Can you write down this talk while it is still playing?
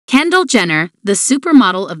Kendall Jenner, the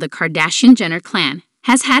supermodel of the Kardashian-Jenner clan,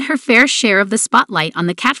 has had her fair share of the spotlight on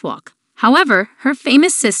the catwalk. However, her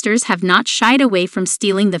famous sisters have not shied away from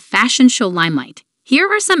stealing the fashion show limelight. Here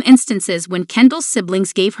are some instances when Kendall's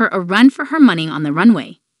siblings gave her a run for her money on the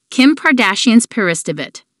runway. Kim Kardashian's Paris.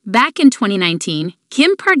 Back in 2019,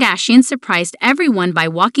 Kim Kardashian surprised everyone by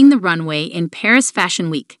walking the runway in Paris Fashion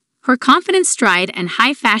Week. Her confident stride and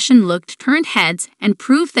high fashion look turned heads and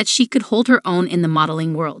proved that she could hold her own in the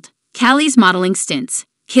modeling world. Kylie's modeling stints.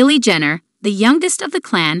 Kylie Jenner, the youngest of the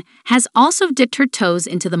clan, has also dipped her toes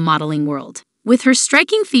into the modeling world. With her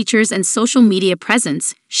striking features and social media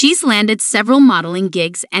presence, she's landed several modeling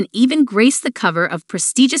gigs and even graced the cover of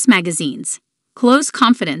prestigious magazines. Khloe's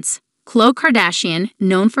confidence. Khloe Kardashian,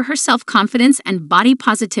 known for her self-confidence and body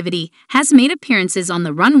positivity, has made appearances on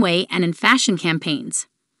the runway and in fashion campaigns.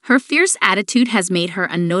 Her fierce attitude has made her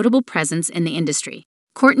a notable presence in the industry.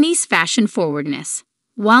 Kourtney's fashion forwardness.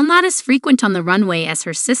 While not as frequent on the runway as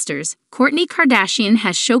her sisters, Kourtney Kardashian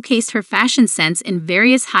has showcased her fashion sense in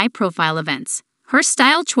various high-profile events. Her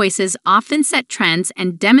style choices often set trends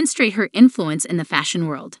and demonstrate her influence in the fashion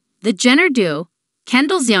world. The Jenner duo,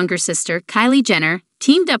 Kendall's younger sister, Kylie Jenner,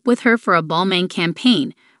 teamed up with her for a Balmain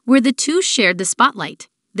campaign, where the two shared the spotlight.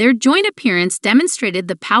 Their joint appearance demonstrated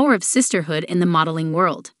the power of sisterhood in the modeling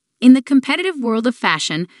world. In the competitive world of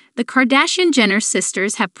fashion, the Kardashian-Jenner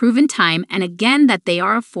sisters have proven time and again that they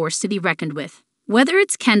are a force to be reckoned with. Whether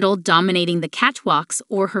it's Kendall dominating the catwalks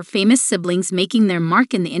or her famous siblings making their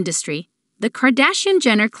mark in the industry, the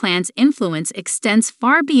Kardashian-Jenner clan's influence extends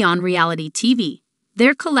far beyond reality TV.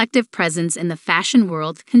 Their collective presence in the fashion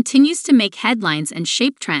world continues to make headlines and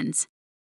shape trends.